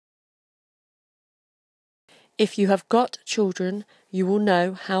If you have got children, you will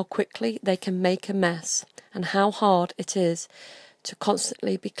know how quickly they can make a mess and how hard it is to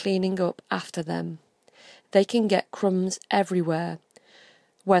constantly be cleaning up after them. They can get crumbs everywhere,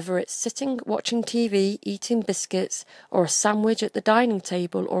 whether it's sitting watching TV, eating biscuits, or a sandwich at the dining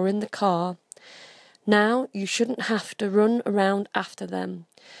table or in the car. Now you shouldn't have to run around after them.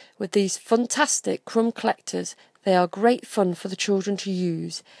 With these FUNtastic crumb collectors, they are great fun for the children to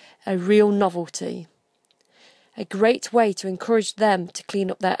use, a real novelty. A great way to encourage them to clean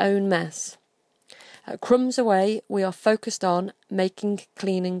up their own mess. At Crumbs Away, we are focused on making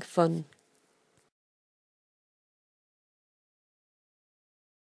cleaning fun.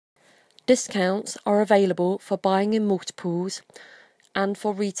 Discounts are available for buying in multiples and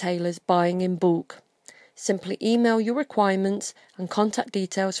for retailers buying in bulk. Simply email your requirements and contact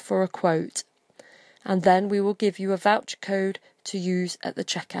details for a quote, and then we will give you a voucher code to use at the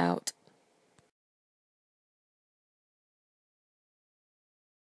checkout.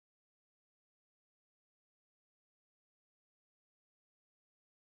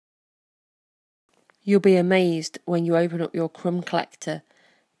 You'll be amazed when you open up your crumb collector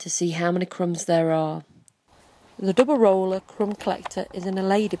to see how many crumbs there are. The double roller crumb collector is in a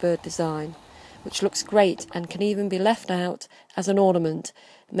ladybird design, which looks great and can even be left out as an ornament,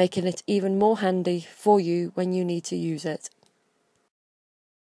 making it even more handy for you when you need to use it.